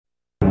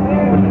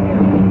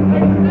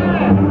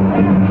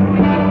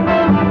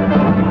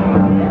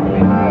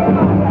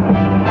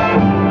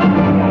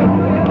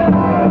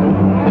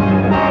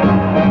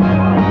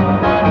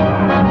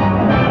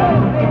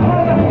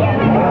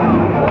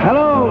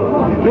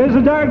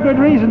there's a darn good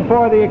reason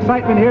for the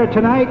excitement here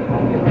tonight.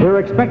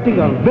 We're expecting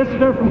a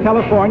visitor from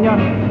California,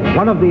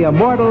 one of the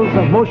immortals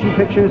of motion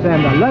pictures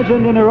and a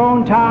legend in her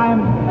own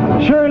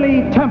time,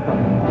 Shirley Temple.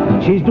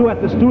 She's due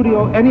at the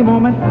studio any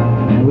moment,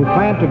 and we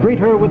plan to greet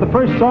her with the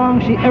first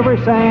song she ever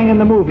sang in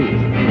the movies.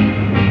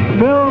 The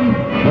film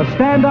was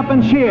Stand Up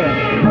and Cheer.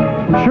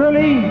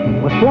 Shirley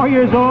was 4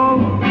 years old,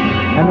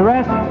 and the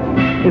rest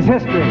is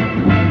history.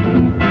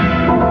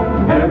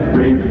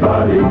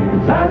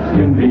 Everybody's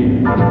asking me,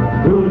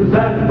 who's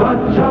that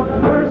bunch of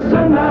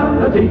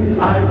personality?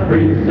 I'm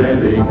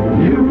presenting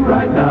you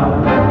right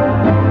now.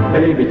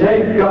 Baby,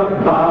 take a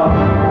bow.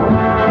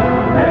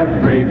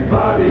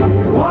 Everybody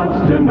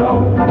wants to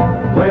know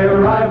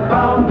where I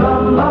found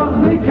a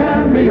lovely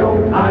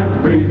cameo.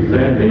 I'm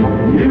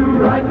presenting you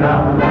right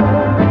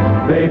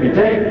now. Baby,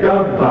 take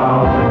a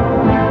bow.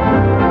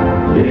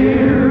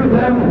 Hear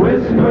them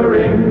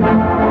whispering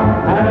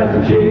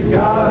as she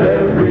got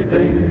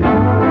everything.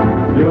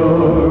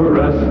 You're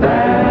a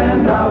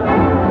standout.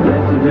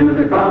 Listen to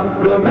the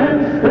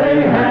compliments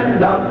they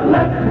hand out.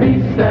 Let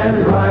me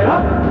stand right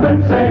up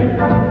and say,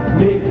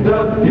 meet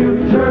the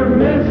future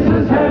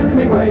Mrs.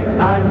 Hemingway.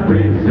 I'm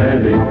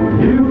presenting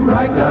you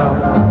right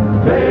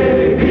now.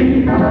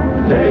 Baby,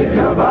 take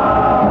a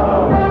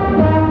bow.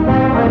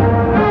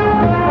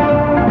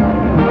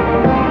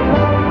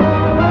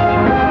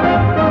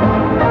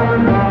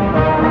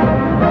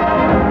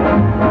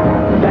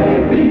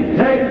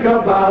 Take a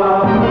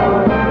bow.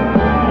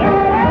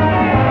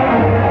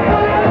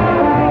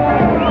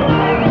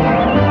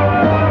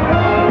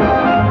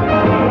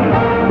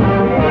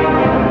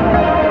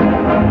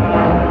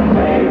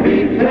 Baby,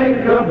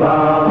 take a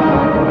bow.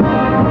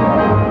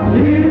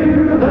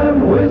 Hear them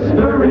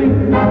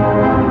whispering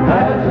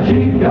as she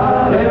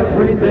got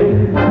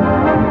everything.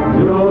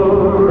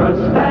 You're a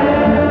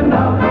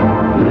standout.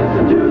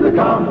 Listen to the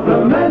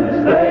compliments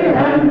they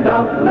hand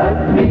out.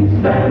 Let me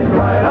stand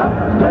right up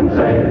and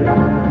say,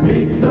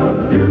 meet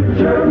the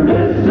future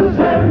Mrs.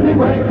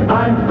 Hemingway.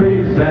 I'm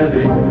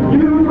presenting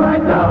you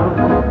right now.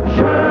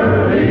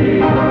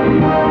 Shirley.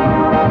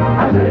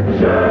 I said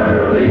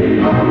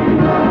Shirley.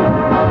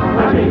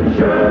 I mean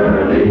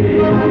Shirley.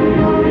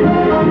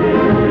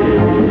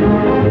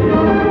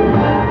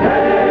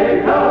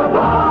 Take a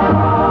bow.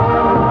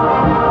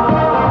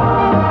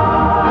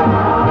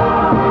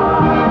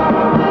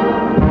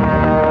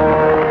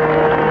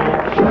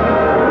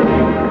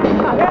 Shirley.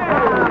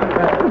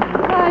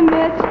 Hi,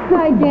 Mitch.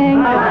 Hi, gang.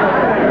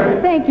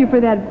 Thank you for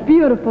that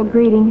beautiful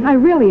greeting. I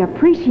really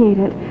appreciate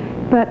it.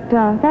 But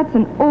that's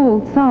an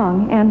old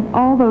song, and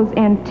all those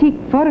antique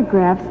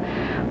photographs.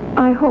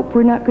 I hope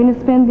we're not going to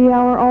spend the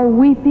hour all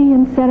weepy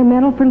and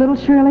sentimental for little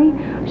Shirley.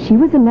 She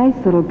was a nice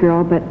little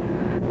girl, but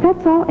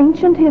that's all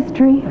ancient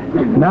history.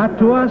 Not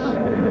to us.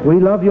 We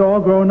love you all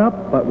grown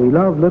up, but we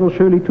love little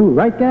Shirley too.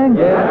 Right, gang?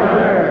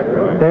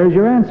 Yeah. There's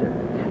your answer.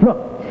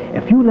 Look,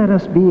 if you let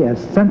us be as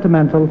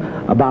sentimental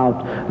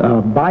about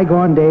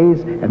bygone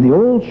days and the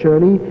old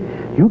Shirley,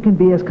 you can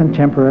be as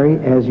contemporary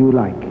as you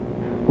like.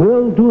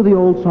 We'll do the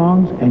old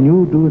songs, and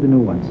you do the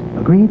new ones.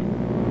 Agreed?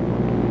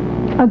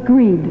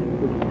 Agreed.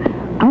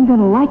 I'm going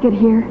to like it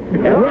here.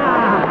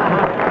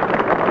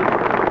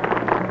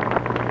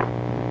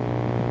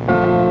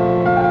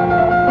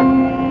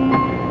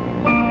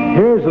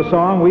 Here's a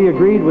song we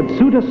agreed would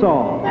suit us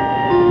all.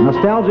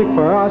 Nostalgic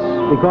for us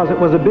because it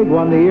was a big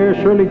one the year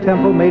Shirley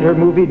Temple made her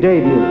movie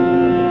debut.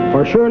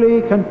 For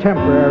Shirley,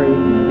 contemporary,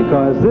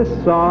 because this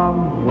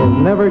song will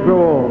never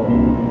grow old.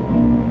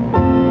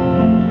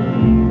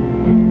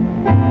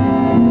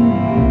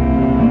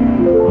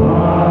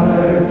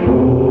 I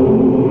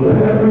told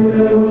every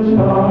little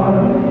star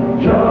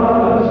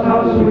just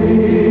how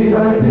sweet I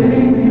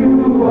think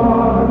you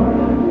are.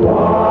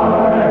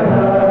 Why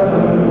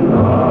haven't I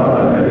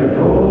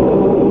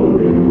told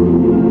you?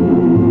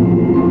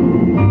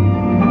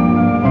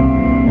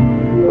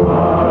 I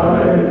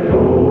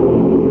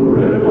told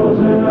ripples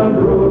in a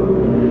brook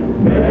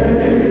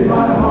made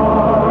my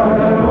heart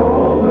an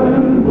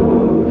open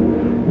book.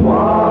 Why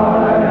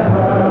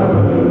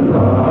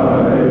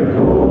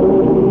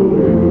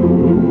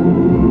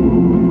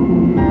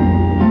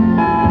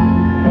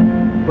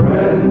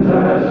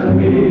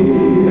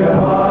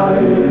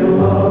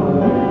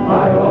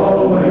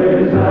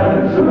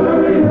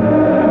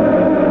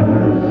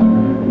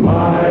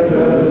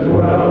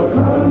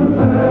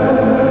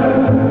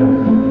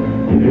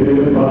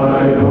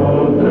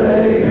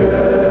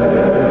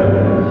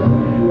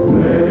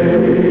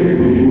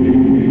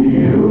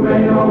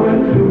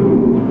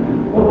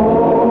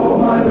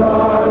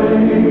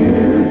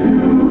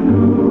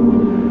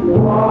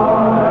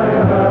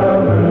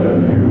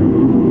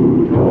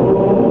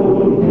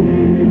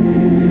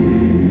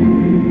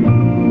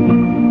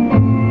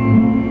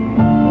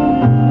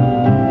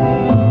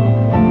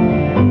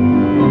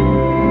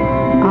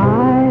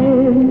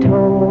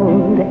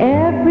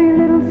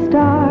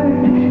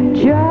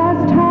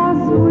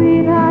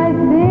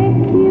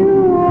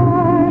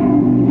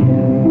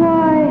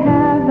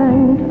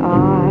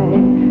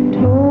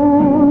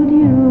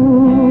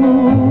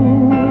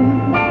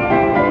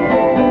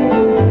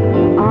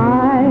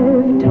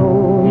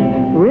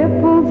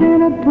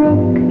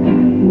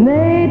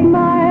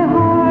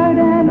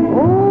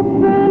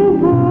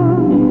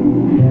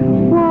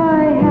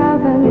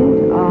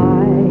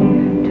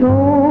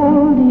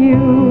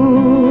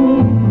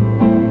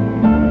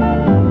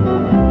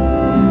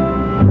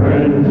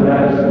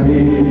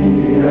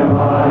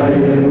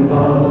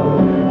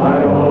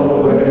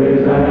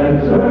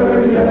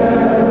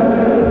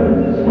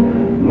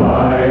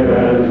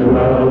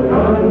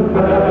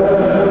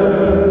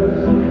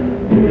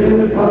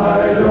if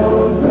I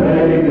don't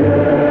make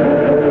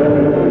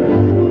it.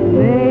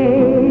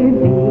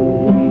 Maybe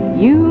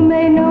you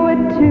may know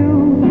it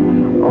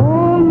too.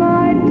 Oh,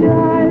 my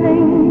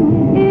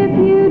darling, if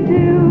you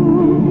do,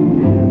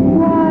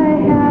 why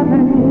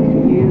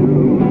haven't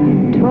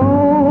you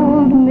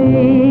told me?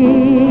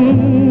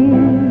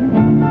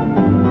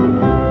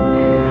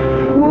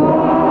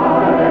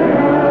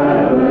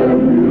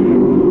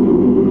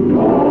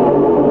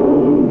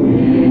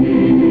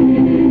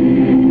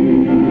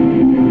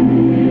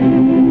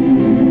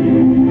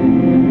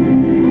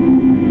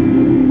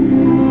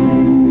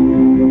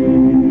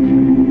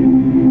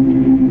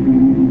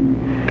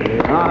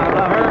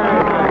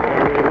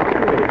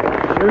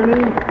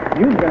 Shirley,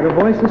 you've got a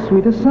voice as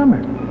sweet as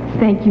summer.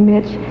 Thank you,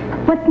 Mitch.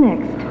 What's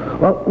next?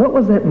 Well, what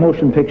was that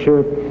motion picture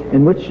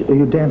in which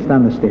you danced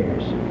on the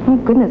stairs? Oh,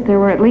 goodness, there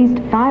were at least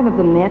 5 of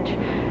them, Mitch.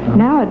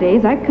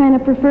 Nowadays, I kind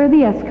of prefer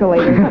the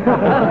escalator.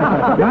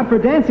 Not for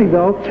dancing,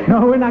 though.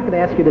 No, we're not going to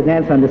ask you to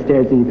dance on the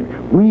stairs either.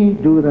 We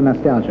do the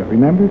nostalgia,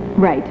 remember?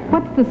 Right.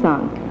 What's the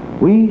song?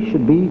 We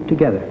Should Be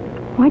Together.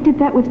 Oh, I did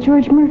that with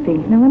George Murphy.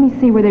 Now, let me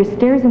see. Were there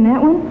stairs in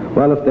that one?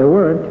 Well, if there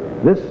weren't,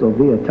 this will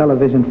be a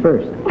television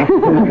first.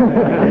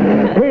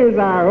 Here's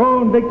our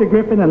own Victor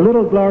Griffin and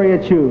little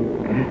Gloria Chu.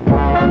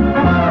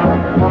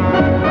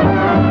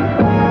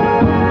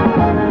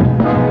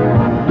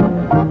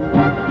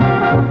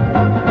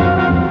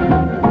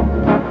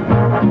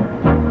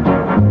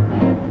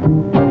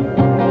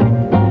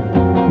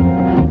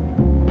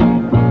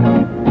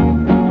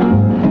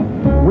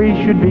 We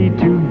should be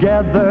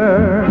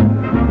together,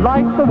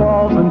 like the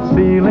walls and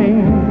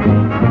ceiling,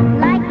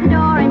 Like the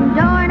door and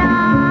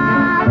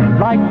doorknob,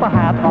 like the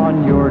hat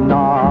on your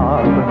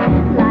knob,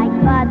 like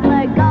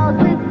butler goes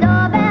with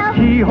doorbell.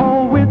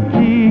 keyhole with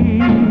key.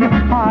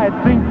 I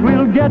think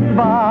we'll get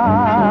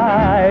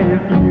by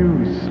if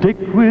you stick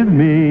with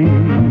me.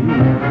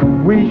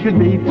 We should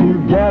be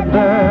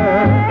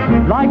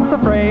together, like the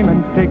frame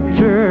and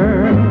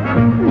picture,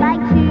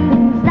 Like shoes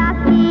and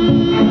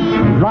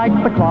stockings, like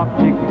the clock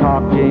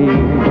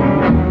tick-tocking.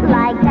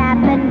 like tap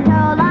and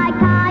toe, like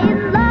high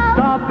and low.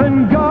 Stop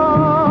and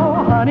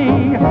go,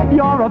 honey,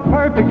 you're a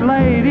perfect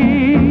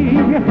lady.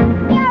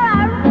 You're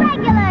a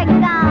regular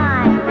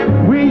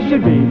guy. We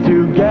should be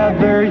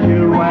together,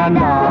 you and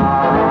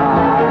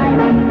I.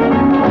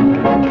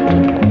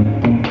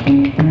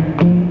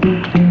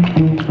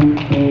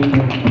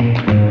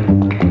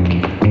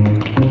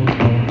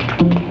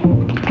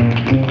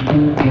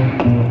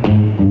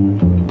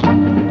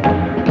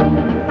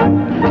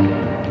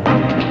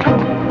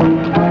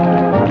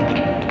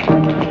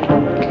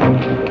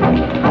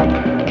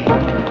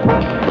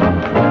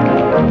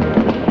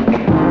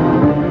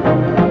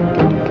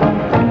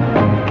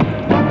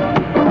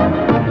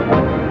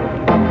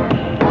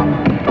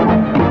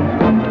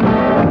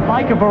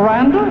 Like a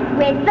veranda?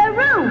 With the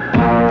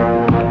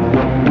roof.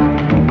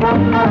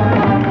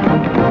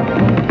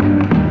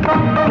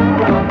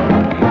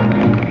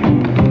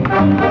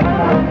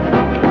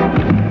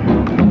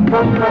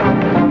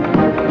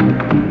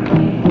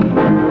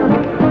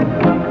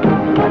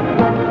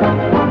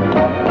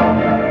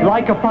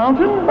 Like a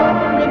fountain?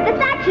 With the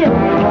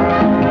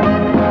statue.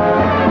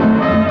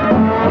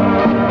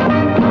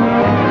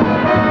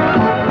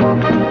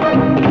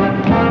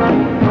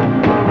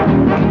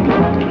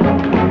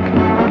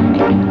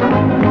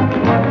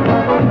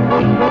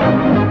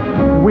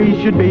 We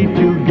should be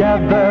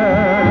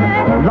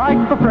together,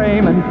 like the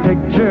frame and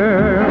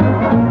picture,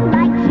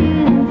 Like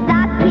shoes and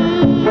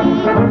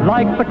stockings,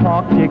 like the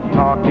clock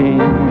tick-tocking.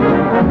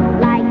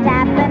 like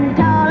tap and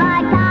toe,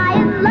 like high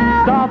and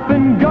low. Stop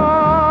and go,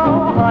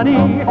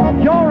 honey,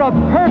 you're a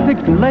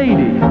perfect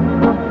lady.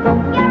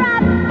 You're a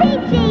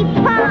peachy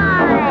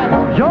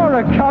pie. You're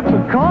a cup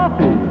of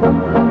coffee.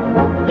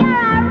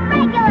 You're a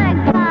regular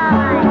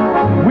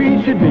guy.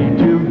 We should be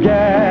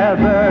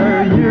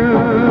together, you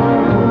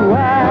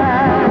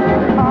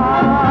and I.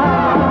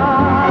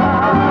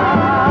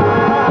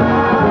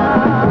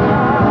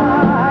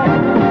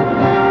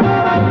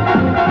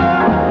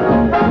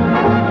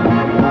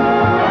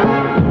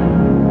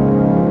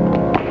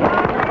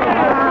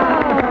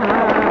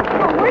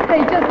 Oh, weren't they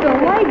just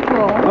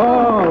delightful?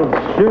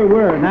 Oh, sure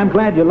were. And I'm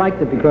glad you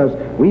liked it because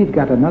we've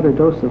got another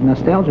dose of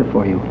nostalgia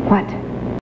for you. What?